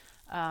 and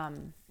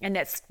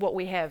that's what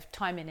we have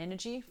time and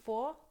energy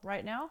for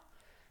right now.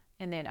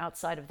 And then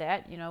outside of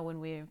that, you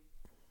know,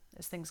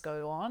 as things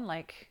go on,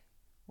 like,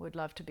 we'd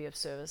love to be of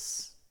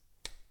service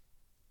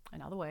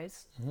in other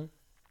ways.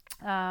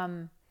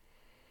 Mm-hmm.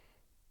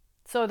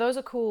 So those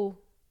are cool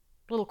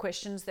little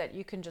questions that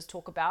you can just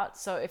talk about.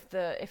 So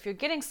if you're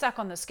getting stuck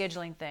on the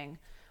scheduling thing,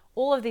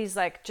 all of these,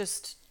 like,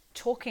 just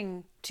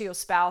talking to your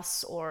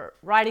spouse or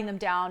writing them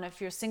down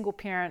if you're a single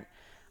parent,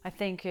 I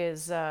think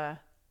is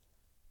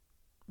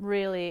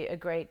really a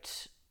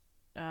great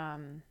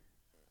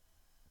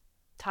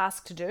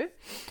task to do.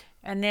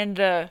 And then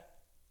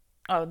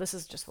this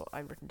is just what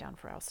I've written down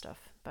for our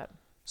stuff. But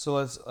so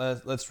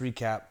let's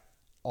recap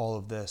all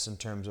of this in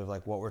terms of,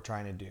 like, what we're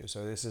trying to do.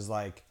 So this is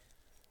like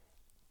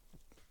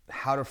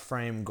how to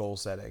frame goal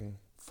setting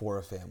for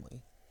a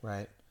family,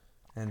 right?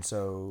 And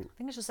so I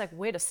think it's just like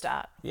where to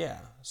start. Yeah.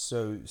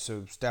 So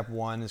step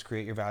one is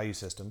create your value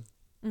system.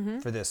 Mm-hmm.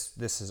 For this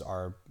is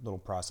our little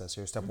process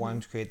here. Step one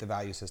is create the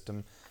value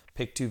system.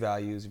 Pick 2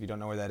 values. If you don't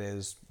know where that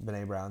is,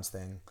 Brene Brown's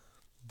thing.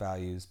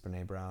 Values,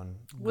 Brene Brown.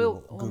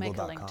 We'll make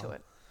a link to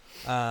it.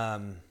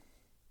 And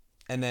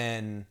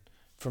then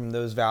from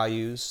those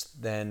values,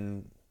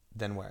 then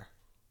where?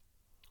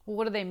 Well,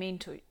 what do they mean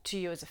to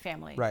you as a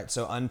family? Right.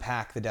 So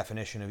unpack the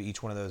definition of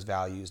each one of those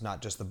values,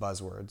 not just the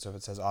buzzwords. So if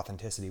it says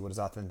authenticity, what does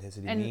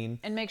authenticity mean?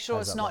 And make sure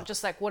it's not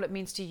just like what it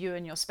means to you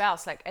and your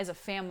spouse. Like, as a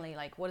family,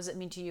 like, what does it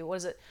mean to you?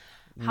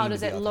 How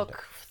does it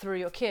look through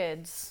your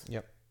kids?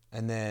 Yep.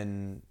 And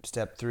then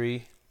step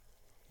 3,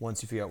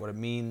 once you figure out what it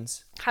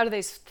means, how do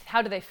they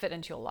fit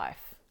into your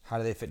life? How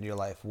do they fit into your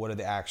life? What are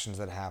the actions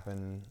that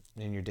happen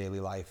in your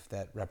daily life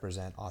that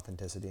represent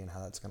authenticity and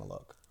how that's going to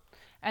look?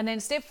 And then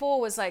step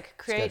 4 was like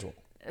create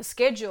a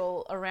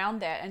schedule around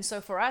that. And so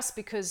for us,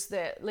 because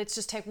let's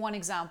just take one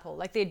example,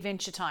 like the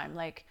adventure time.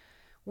 Like,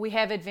 we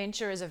have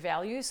adventure as a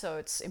value, so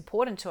it's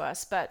important to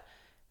us, but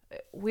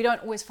we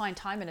don't always find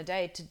time in a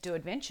day to do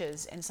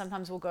adventures. And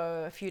sometimes we'll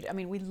go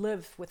we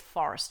live with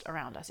forest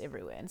around us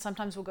everywhere. And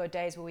sometimes we'll go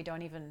days where we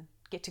don't even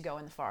get to go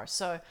in the forest.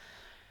 So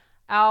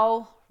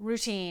our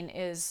routine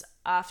is,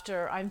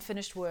 after I'm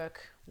finished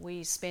work,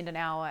 we spend an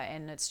hour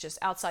and it's just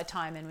outside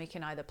time, and we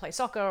can either play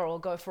soccer or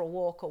go for a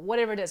walk or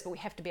whatever it is, but we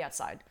have to be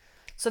outside.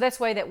 So that's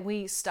why that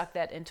we stuck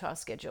that into our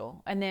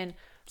schedule. And then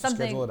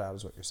schedule it out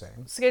is what you're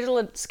saying.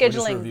 Scheduling. We're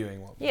just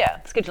reviewing what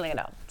scheduling it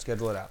out.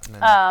 Schedule it out. And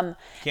then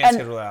you can't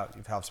schedule it out.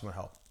 You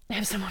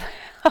have someone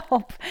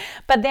help.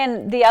 But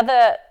then the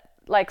other,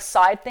 like,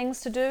 side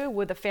things to do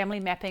with the family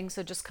mapping.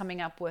 So just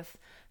coming up with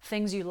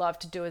things you love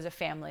to do as a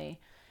family,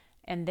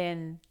 and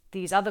then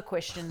these other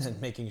questions. And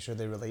making sure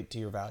they relate to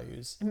your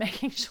values.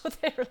 Making sure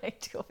they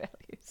relate to your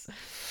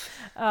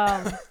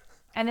values.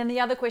 And then the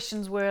other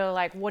questions were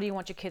like, what do you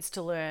want your kids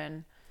to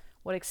learn?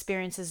 What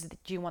experiences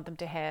do you want them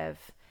to have?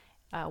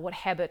 What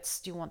habits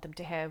do you want them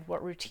to have?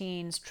 What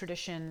routines,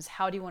 traditions?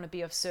 How do you want to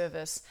be of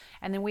service?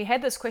 And then we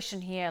had this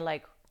question here,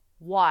 like,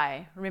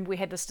 why? Remember, we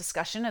had this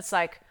discussion. It's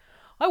like,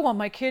 I want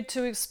my kid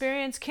to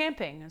experience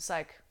camping. It's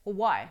like, well,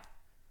 why?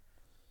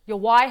 Your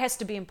why has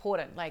to be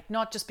important. Like,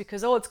 not just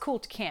because, it's cool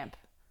to camp.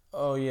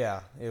 Oh,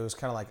 yeah. It was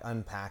kind of like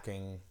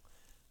unpacking.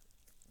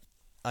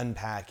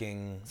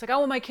 It's like, I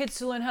want my kids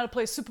to learn how to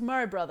play Super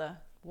Mario Brother.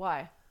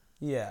 Why?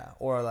 Yeah.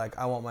 Or like,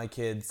 I want my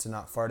kids to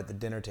not fart at the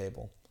dinner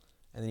table.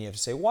 And then you have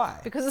to say why.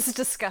 Because it's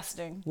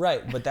disgusting.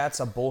 Right, but that's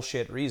a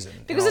bullshit reason.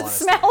 Because it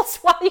smells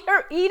while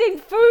you're eating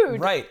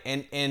food. Right,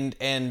 and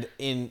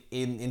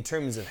in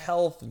terms of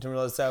health, in terms of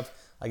other stuff,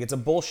 like, it's a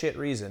bullshit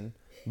reason.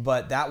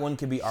 But that one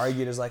could be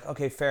argued as like,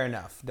 okay, fair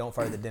enough. Don't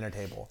fart at the dinner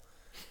table.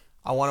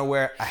 I want to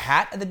wear a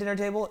hat at the dinner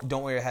table.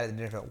 Don't wear your hat at the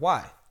dinner table.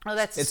 Why? Oh,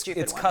 that's a stupid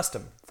one. It's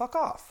custom. Fuck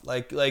off.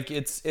 Like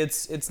it's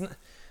not,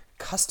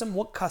 custom.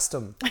 What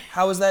custom?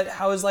 How is that?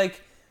 How is,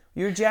 like,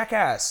 you're a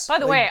jackass? By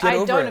the way,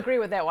 I don't agree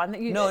with that one.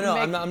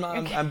 I'm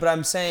not. But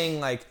I'm saying,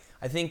 like,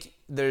 I think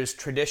there's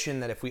tradition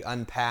that if we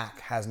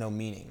unpack has no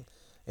meaning.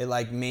 It,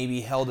 like,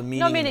 maybe held a meaning.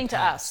 No meaning to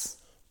us.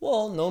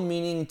 Well, no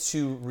meaning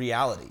to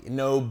reality.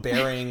 No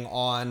bearing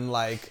on,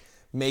 like,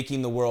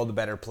 making the world a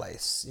better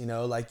place. You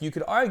know, like, you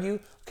could argue,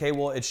 okay,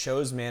 well, it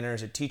shows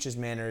manners, it teaches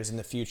manners in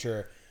the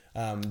future.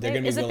 They're going to be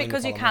willing to follow. Is it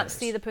because you can't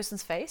see the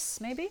person's face?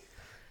 Maybe.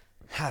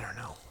 I don't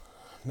know.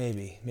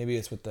 Maybe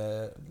it's what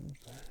the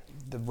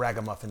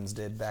ragamuffins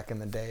did back in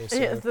the day. So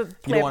you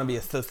don't want to be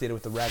associated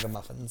with the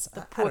ragamuffins.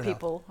 The poor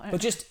people.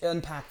 But just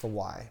unpack the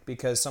why,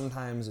 because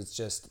sometimes it's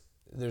just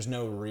there's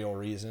no real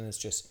reason. It's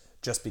just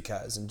just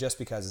because, and just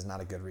because is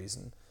not a good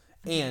reason.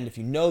 And if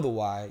you know the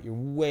why, you're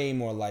way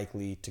more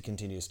likely to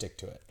continue to stick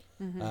to it.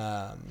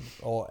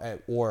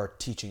 Or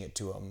teaching it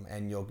to him,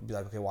 and you'll be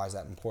like, okay, why is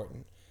that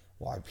important?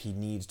 Well, he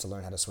needs to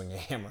learn how to swing a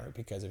hammer,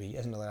 because if he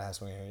doesn't learn how to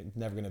swing a hammer, he's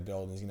never going to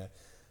build, and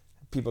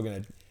people are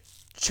going to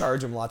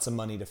charge him lots of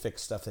money to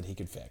fix stuff that he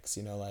could fix,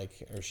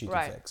 or she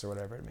could fix, or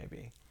whatever it may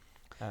be.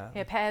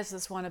 Pat has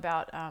this one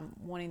about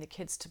wanting the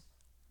kids to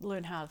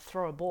learn how to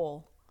throw a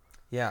ball.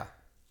 Yeah.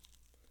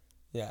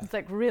 Yeah. It's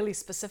like really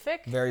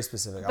specific. Very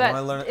specific.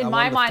 But in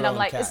my mind, I'm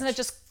like, isn't it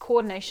just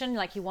coordination?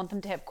 Like you want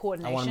them to have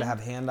coordination? I want them to have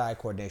hand-eye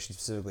coordination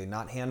specifically,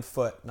 not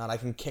hand-foot, not I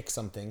can kick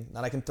something,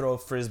 not I can throw a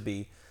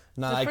frisbee.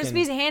 The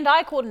frisbee's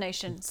hand-eye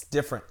coordination. It's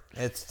different.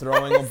 It's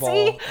throwing a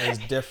ball is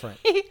different.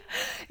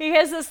 He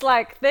has this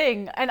like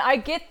thing, and I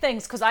get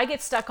things because I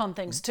get stuck on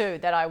things too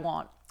that I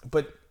want.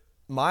 But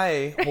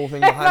my whole thing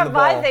behind the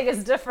ball, my thing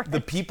is different.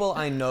 The people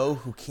I know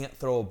who can't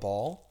throw a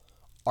ball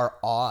are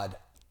odd.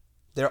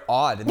 They're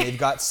odd, and they've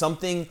got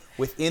something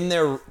within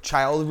their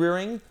child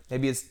rearing.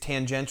 Maybe it's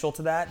tangential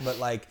to that, but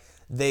like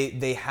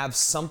they have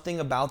something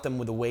about them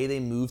with the way they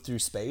move through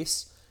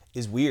space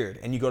is weird.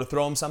 And you go to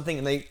throw them something,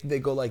 and they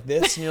go like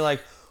this, and you're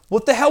like,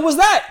 "What the hell was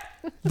that?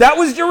 That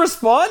was your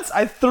response?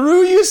 I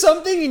threw you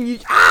something, and you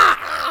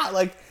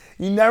like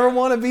you never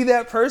want to be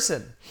that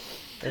person."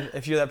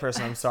 If you're that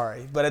person, I'm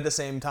sorry, but at the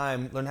same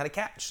time, learn how to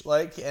catch.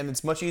 And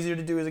it's much easier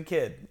to do as a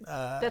kid.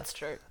 That's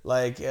true.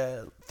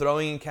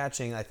 Throwing and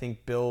catching, I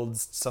think,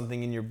 builds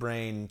something in your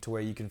brain to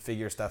where you can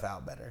figure stuff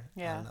out better.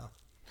 Yeah. I don't know.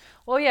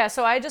 Well, yeah.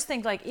 So I just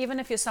think like even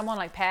if you're someone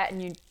like Pat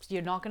and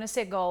you're not going to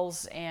set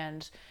goals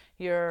and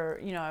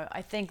you're,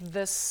 I think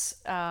this.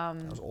 That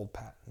was old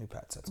Pat. New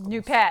Pat sets goals.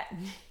 New Pat.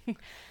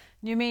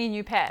 New me,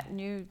 new Pat.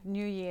 New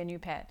year, new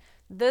Pat.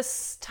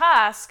 This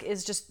task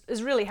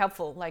is really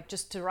helpful, like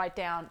just to write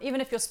down,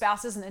 even if your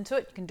spouse isn't into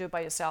it, you can do it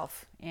by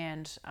yourself.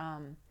 And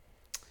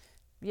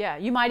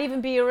you might even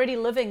be already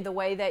living the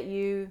way that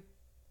you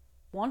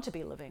want to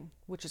be living,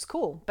 which is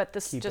cool. But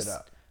this just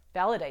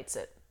validates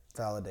it.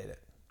 Validate it.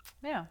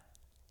 Yeah.